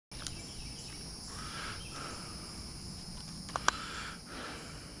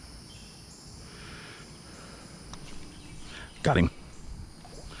Got him.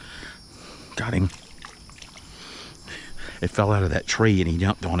 Got him. It fell out of that tree and he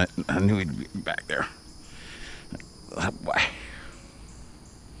jumped on it. I knew he'd be back there. Oh boy.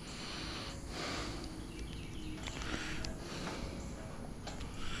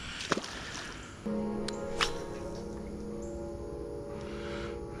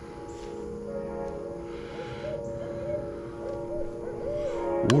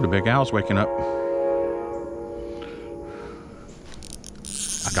 Ooh, the big owl's waking up.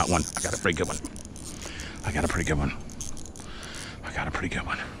 I got one. I got a pretty good one. I got a pretty good one. I got a pretty good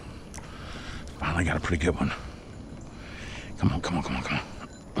one. Finally got a pretty good one. Come on, come on, come on, come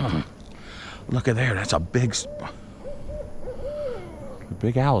on. Look at there. That's a big... The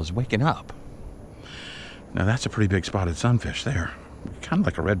big owl is waking up. Now that's a pretty big spotted sunfish there. Kind of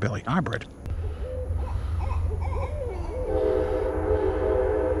like a red-bellied hybrid.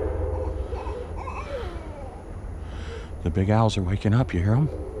 The big owls are waking up, you hear them?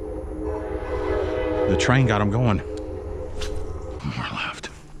 The train got them going. More left.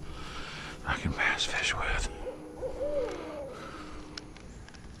 I can pass fish with.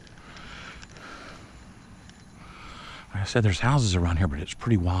 Like I said, there's houses around here, but it's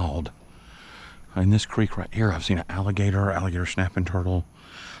pretty wild. In this creek right here, I've seen an alligator snapping turtle,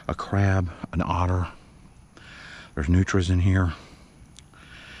 a crab, an otter. There's nutras in here.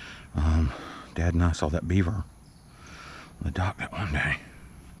 Dad and I saw that beaver on the dock that one day.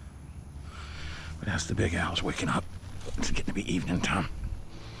 But that's the big owls waking up. It's getting to be evening time.